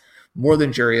snaps, more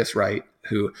than Jarius Wright,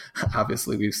 who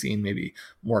obviously we've seen maybe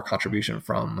more contribution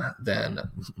from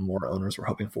than more owners were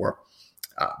hoping for.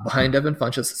 Behind Devin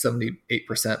Funchess,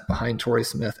 78%, behind Torrey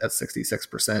Smith at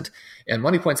 66%. And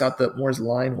Money points out that Moore's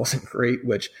line wasn't great,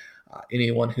 which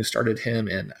anyone who started him,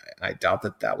 and I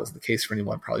doubt that was the case for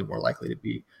anyone, probably more likely to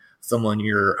be someone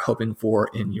you're hoping for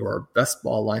in your best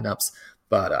ball lineups.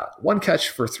 But 1 catch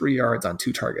for 3 yards on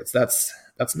 2 targets, that's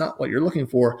not what you're looking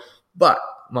for. But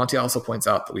Monty also points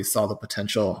out that we saw the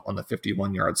potential on the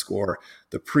 51-yard score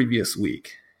the previous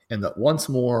week, and that once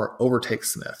more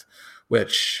overtakes Smith,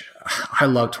 which I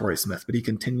love Torrey Smith, but he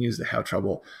continues to have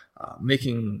trouble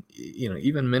making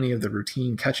even many of the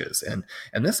routine catches. And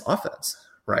this offense,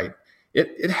 right,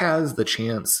 it has the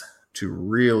chance to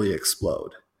really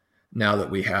explode now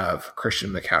that we have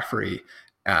Christian McCaffrey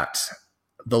at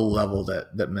the level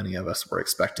that many of us were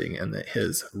expecting and that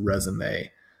his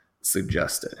resume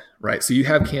suggested, right? So you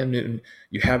have Cam Newton,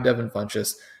 you have Devin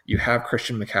Funchess, you have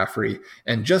Christian McCaffrey,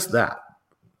 and just that,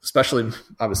 especially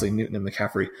obviously Newton and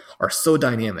McCaffrey, are so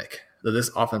dynamic that this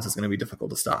offense is going to be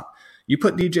difficult to stop. You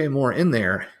put DJ Moore in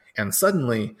there, and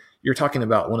suddenly you're talking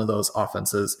about one of those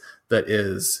offenses that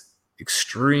is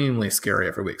extremely scary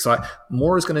every week. So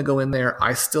Moore is going to go in there.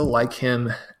 I still like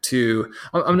him to,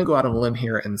 I'm going to go out on a limb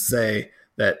here and say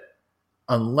that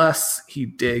unless he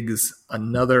digs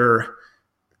another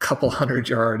couple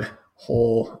 100-yard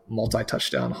hole,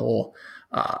 multi-touchdown hole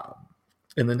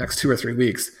in the next 2 or 3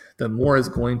 weeks, then Moore is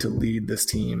going to lead this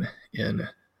team in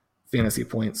fantasy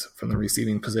points from the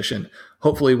receiving position.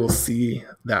 Hopefully we'll see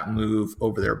that move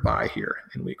over their bye here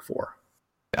in week 4.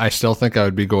 I still think I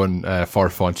would be going for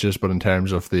Funchess, but in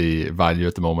terms of the value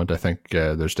at the moment, I think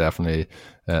there's definitely,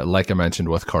 like I mentioned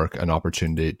with Kirk, an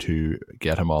opportunity to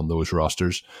get him on those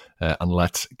rosters. And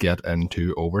let's get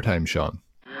into overtime, Sean.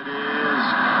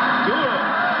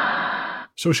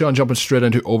 So, Sean, jumping straight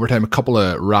into overtime, a couple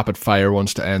of rapid fire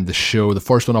ones to end the show. The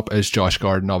first one up is Josh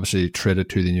Gordon, obviously traded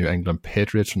to the New England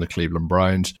Patriots from the Cleveland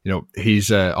Browns.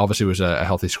 He's obviously was a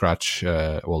healthy scratch,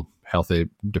 healthy,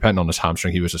 depending on his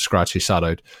hamstring, he was a scratch. He sat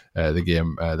out the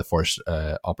game, the first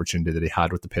opportunity that he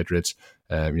had with the Patriots.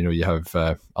 You have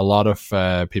a lot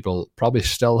of people probably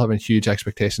still having huge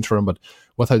expectations for him, but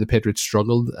with how the Patriots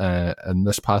struggled in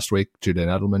this past week, Julian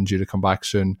Edelman due to come back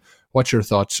soon. What's your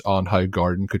thoughts on how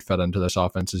Gordon could fit into this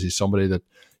offense? Is he somebody that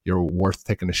you're worth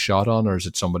taking a shot on, or is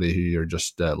it somebody who you're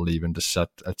just leaving to sit?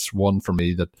 It's one for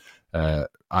me that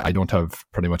I don't have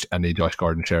pretty much any Josh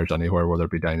Gordon shares anywhere, whether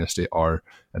it be Dynasty or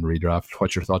in redraft.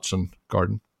 What's your thoughts on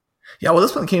Gordon? Yeah, well,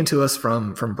 this one came to us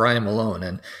from Brian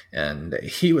Malone, and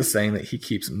he was saying that he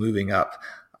keeps moving up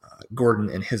Gordon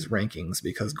in his rankings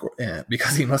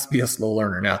because he must be a slow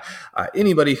learner. Now,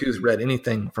 anybody who's read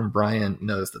anything from Brian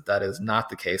knows that is not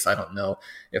the case. I don't know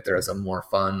if there is a more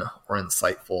fun or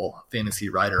insightful fantasy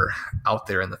writer out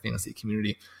there in the fantasy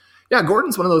community. Yeah,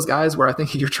 Gordon's one of those guys where I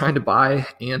think you're trying to buy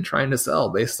and trying to sell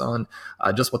based on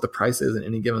just what the price is in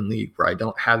any given league, where I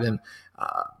don't have him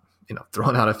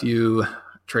throwing out a few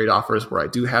trade offers where I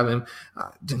do have him,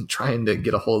 trying to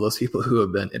get a hold of those people who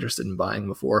have been interested in buying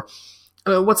before.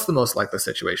 What's the most likely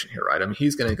situation here, right? I mean,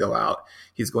 he's going to go out,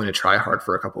 he's going to try hard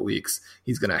for a couple weeks,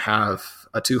 he's going to have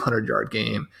a 200-yard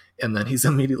game, and then he's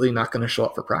immediately not going to show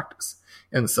up for practice.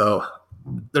 And so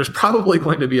there's probably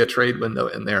going to be a trade window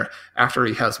in there after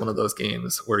he has one of those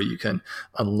games where you can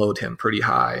unload him pretty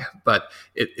high, but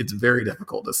it's very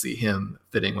difficult to see him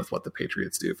fitting with what the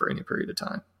Patriots do for any period of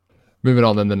time. Moving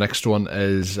on, then the next one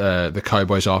is the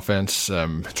Cowboys offense.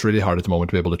 It's really hard at the moment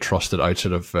to be able to trust it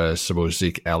outside of, suppose,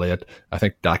 Zeke Elliott. I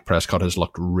think Dak Prescott has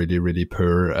looked really, really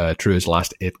poor. Through his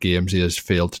last 8 games, he has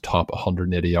failed to top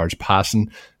 180 yards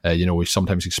passing. We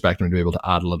sometimes expect him to be able to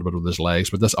add a little bit with his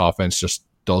legs, but this offense just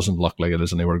doesn't look like it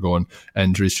is anywhere going.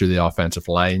 Injuries to the offensive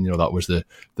line, that was the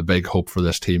big hope for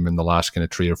this team in the last kind of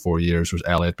 3 or 4 years, was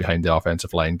Elliott behind the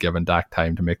offensive line, giving Dak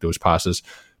time to make those passes.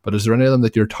 But is there any of them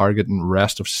that you're targeting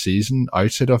rest of season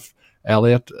outside of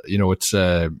Elliott?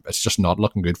 It's just not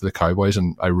looking good for the Cowboys,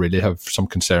 and I really have some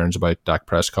concerns about Dak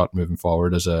Prescott moving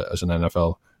forward as an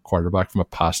NFL quarterback from a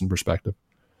passing perspective.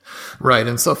 Right,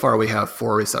 and so far we have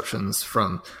 4 receptions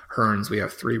from Hearns. We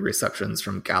have 3 receptions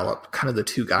from Gallup, kind of the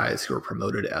 2 guys who are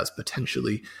promoted as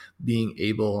potentially being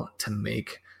able to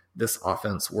make this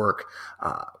offense work.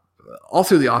 All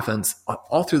through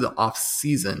the off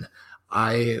season,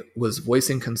 I was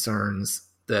voicing concerns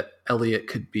that Elliott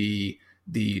could be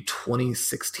the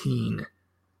 2016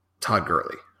 Todd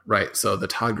Gurley, right? So the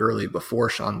Todd Gurley before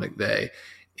Sean McVay.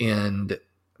 And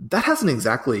that hasn't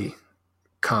exactly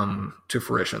come to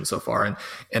fruition so far.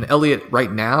 And Elliott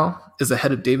right now is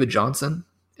ahead of David Johnson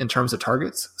in terms of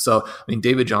targets. So,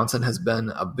 David Johnson has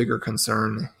been a bigger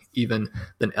concern even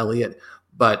than Elliott,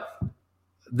 but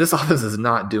this offense is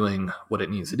not doing what it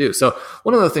needs to do. So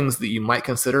one of the things that you might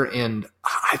consider, and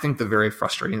I think the very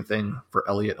frustrating thing for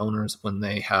Elliott owners when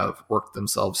they have worked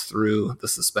themselves through the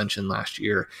suspension last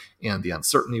year and the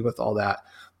uncertainty with all that,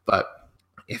 but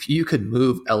if you could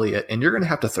move Elliott, and you're going to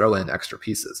have to throw in extra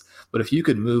pieces, but if you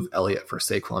could move Elliott for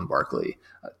Saquon Barkley,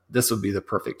 this would be the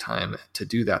perfect time to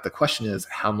do that. The question is,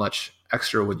 how much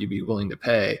extra would you be willing to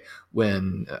pay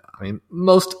when,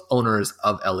 most owners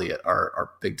of Elliott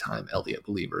are big time Elliott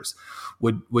believers.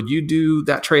 Would you do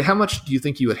that trade? How much do you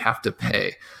think you would have to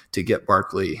pay to get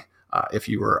Barkley if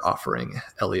you were offering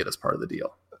Elliott as part of the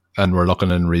deal? And we're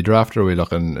looking in redraft, or are we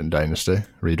looking in dynasty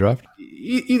redraft?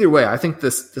 Either way, I think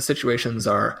the situations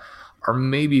are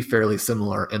maybe fairly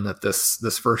similar in that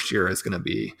this first year is going to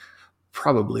be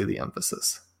probably the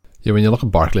emphasis. Yeah, when you look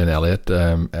at Barkley and Elliott,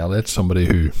 Elliott's somebody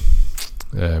who,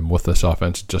 with this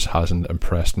offense, just hasn't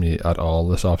impressed me at all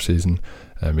this offseason.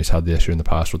 He's had the issue in the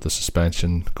past with the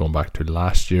suspension going back to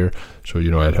last year. So,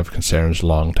 I'd have concerns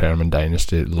long-term in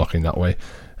dynasty looking that way.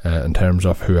 In terms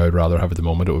of who I'd rather have at the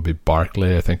moment, it would be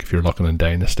Barkley. I think if you're looking in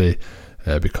dynasty,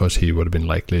 because he would have been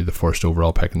likely the first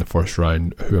overall pick in the first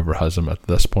round, whoever has him at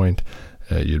this point,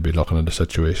 you'd be looking at a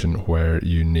situation where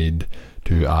you need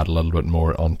to add a little bit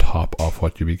more on top of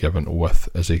what you'd be given with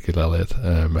Ezekiel Elliott.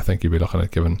 I think you'd be looking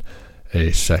at giving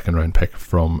a second round pick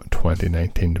from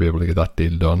 2019 to be able to get that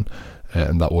deal done,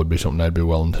 and that would be something I'd be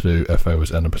willing to do if I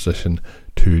was in a position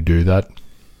to do that.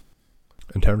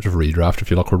 In terms of redraft, if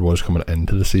you look where it was coming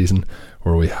into the season,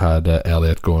 where we had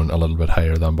Elliott going a little bit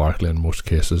higher than Barkley in most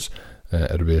cases,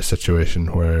 it would be a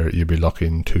situation where you'd be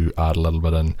looking to add a little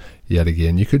bit in. Yet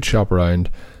again, you could shop around.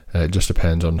 It just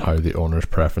depends on how the owner's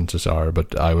preferences are,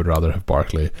 but I would rather have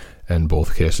Barkley in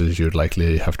both cases. You'd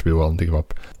likely have to be willing to give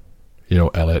up,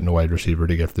 Elliott and a wide receiver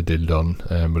to get the deal done.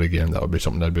 But again, that would be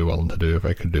something I'd be willing to do if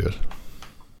I could do it.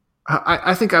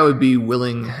 I think I would be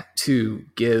willing to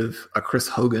give a Chris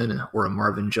Hogan or a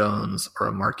Marvin Jones or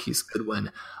a Marquise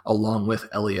Goodwin along with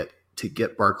Elliott to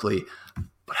get Barkley.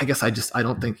 But I guess I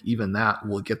don't think even that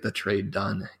will get the trade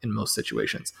done in most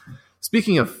situations.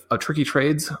 Speaking of tricky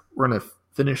trades, we're going to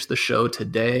finish the show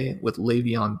today with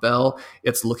Le'Veon Bell.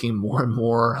 It's looking more and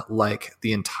more like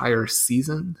the entire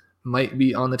season might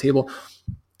be on the table.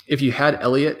 If you had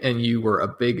Elliott and you were a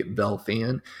big Bell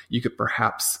fan, you could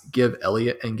perhaps give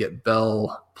Elliott and get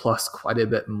Bell plus quite a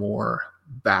bit more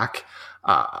back.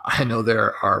 I know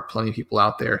there are plenty of people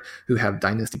out there who have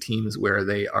dynasty teams where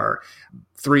they are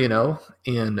 3-0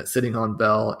 and sitting on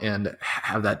Bell and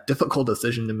have that difficult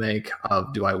decision to make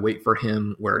of, do I wait for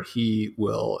him where he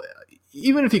will,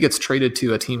 even if he gets traded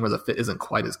to a team where the fit isn't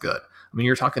quite as good.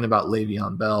 You're talking about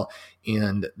Le'Veon Bell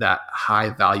and that high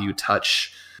value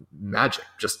touch magic,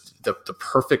 just the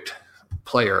perfect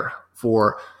player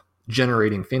for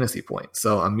generating fantasy points.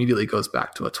 So immediately goes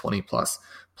back to a 20 plus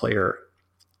per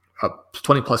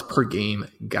game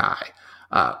guy.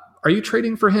 Are you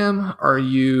trading for him? Are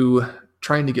you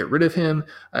trying to get rid of him?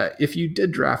 If you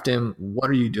did draft him, what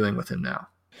are you doing with him now?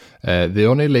 The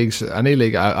only leagues, any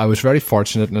league, I was very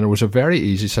fortunate, and it was a very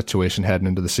easy situation heading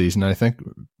into the season. I think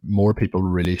more people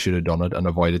really should have done it and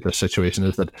avoided this situation.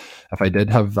 Is that if I did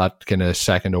have that kind of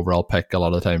second overall pick, a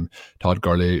lot of the time Todd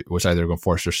Gurley was either going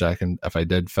first or second. If I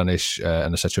did finish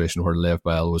in a situation where Lev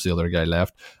Bell was the other guy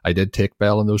left, I did take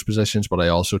Bell in those positions, but I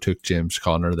also took James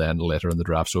Conner then later in the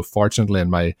draft. So fortunately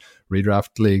in my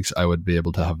redraft leagues, I would be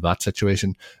able to have that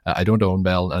situation. I don't own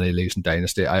Bell in any leagues in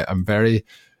Dynasty. I'm very...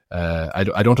 I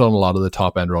don't own a lot of the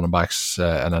top end running backs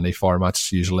in any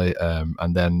formats usually,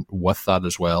 and then with that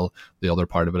as well, the other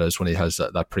part of it is when he has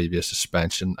that previous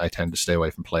suspension, I tend to stay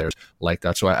away from players like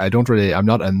that. So I'm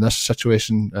not in this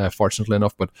situation, fortunately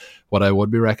enough. But what I would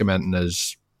be recommending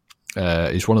is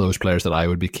he's one of those players that I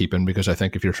would be keeping, because I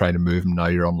think if you're trying to move him now,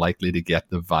 you're unlikely to get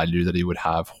the value that he would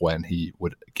have when he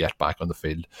would get back on the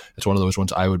field. It's one of those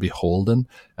ones I would be holding,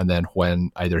 and then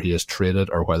when either he is traded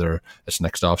or whether it's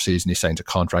next offseason he signs a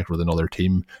contract with another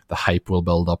team, the hype will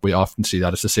build up. We often see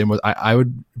that. It's the same with, I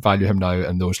would value him now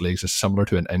in those leagues as similar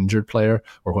to an injured player,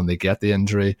 or when they get the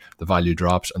injury, the value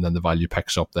drops and then the value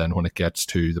picks up then when it gets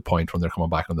to the point when they're coming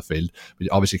back on the field. But you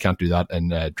obviously can't do that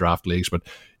in draft leagues, but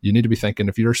you need to be thinking,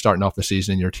 if you're starting off the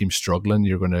season and your team's struggling,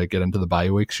 you're going to get into the bye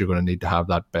weeks, you're going to need to have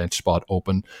that bench spot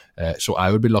open. So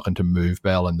I would be looking to move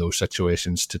Bell in those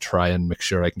situations to try and make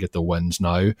sure I can get the wins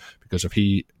now, because if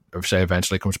he, say,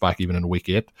 eventually comes back even in week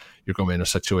 8, you're going to be in a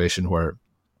situation where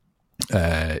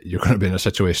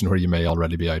you may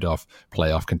already be out of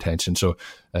playoff contention. So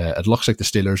it looks like the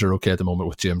Steelers are okay at the moment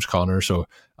with James Conner, so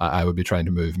I would be trying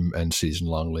to move him in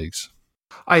season-long leagues.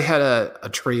 I had a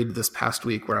trade this past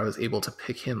week where I was able to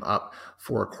pick him up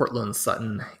for Cortland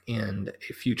Sutton and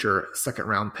a future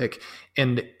second-round pick,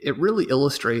 and it really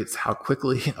illustrates how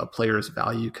quickly a player's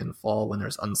value can fall when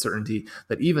there's uncertainty,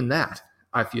 that even that,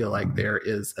 I feel like there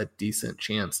is a decent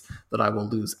chance that I will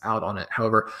lose out on it.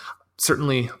 However,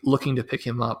 certainly looking to pick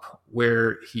him up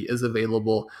where he is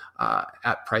available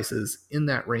at prices in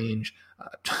that range.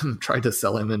 Tried to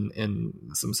sell him in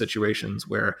some situations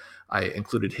where I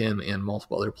included him and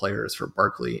multiple other players for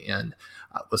Barkley, and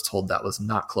was told that was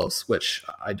not close, which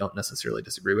I don't necessarily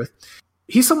disagree with.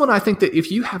 He's someone I think that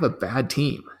if you have a bad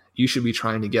team, you should be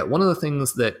trying to get. One of the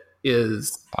things that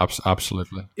is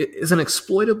absolutely is an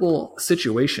exploitable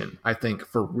situation, I think,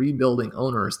 for rebuilding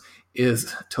owners,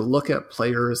 is to look at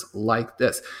players like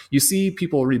this. You see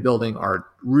people rebuilding are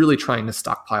really trying to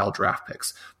stockpile draft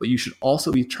picks, but you should also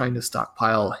be trying to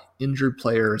stockpile injured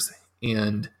players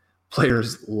and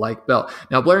players like Bell.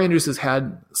 Now, Blair Andrews has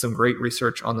had some great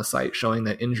research on the site showing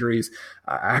that injuries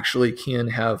actually can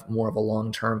have more of a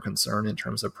long-term concern in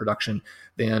terms of production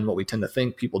than what we tend to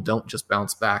think. People don't just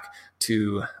bounce back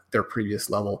to their previous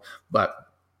level, but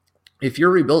if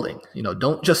you're rebuilding,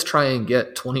 don't just try and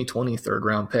get 2020 third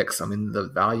round picks. I mean, the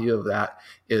value of that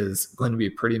is going to be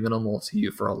pretty minimal to you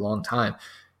for a long time.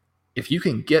 If you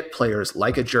can get players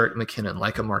like a Jerick McKinnon,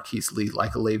 like a Marquise Lee,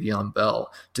 like a Le'Veon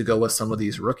Bell to go with some of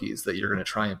these rookies that you're going to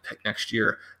try and pick next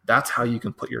year, that's how you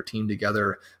can put your team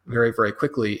together very, very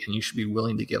quickly. And you should be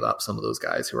willing to give up some of those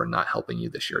guys who are not helping you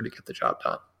this year to get the job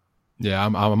done. Yeah,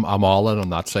 I'm all in on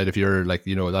that side. If you're like,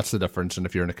 that's the difference. And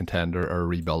if you're in a contender or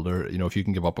a rebuilder, if you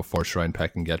can give up a first round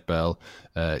pick and get Bell,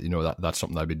 that's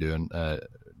something I'd be doing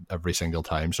every single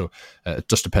time. So it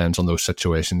just depends on those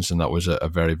situations. And that was a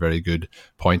very, very good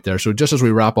point there. So just as we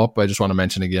wrap up, I just want to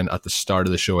mention again, at the start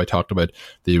of the show, I talked about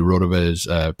the RotoViz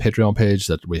Patreon page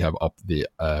that we have up, the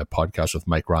podcast with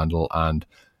Mike Randall and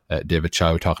David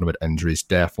Chow talking about injuries.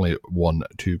 Definitely one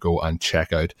to go and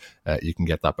check out. You can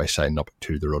get that by signing up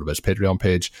to the RotoViz Patreon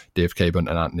page. Dave Cabin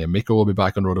and Anthony Amico will be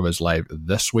back on RotoViz Live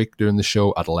this week doing the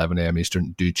show at 11 a.m.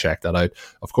 Eastern. Do check that out.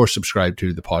 Of course, subscribe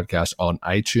to the podcast on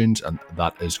iTunes, and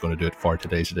that is going to do it for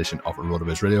today's edition of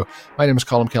RotoViz Radio. My name is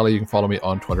Colin Kelly. You can follow me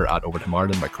on Twitter at Overtime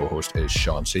Ireland. My co-host is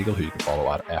Sean Siegel, who you can follow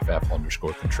at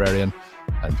FF_Contrarian.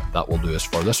 And that will do us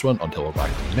for this one. Until we're back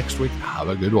next week, have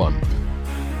a good one.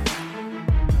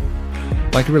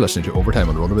 Thank you for listening to Overtime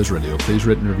on RotoViz Radio. Please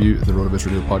rate and review the RotoViz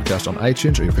Radio podcast on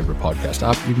iTunes or your favorite podcast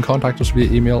app. You can contact us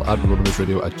via email at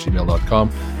rotovizradio@gmail.com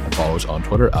and follow us on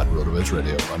Twitter at RotoViz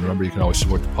Radio. And remember, you can always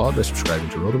support the pod by subscribing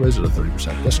to RotoViz at a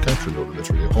 30% discount through the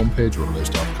RotoViz Radio homepage,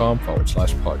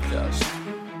 rotoviz.com/podcast.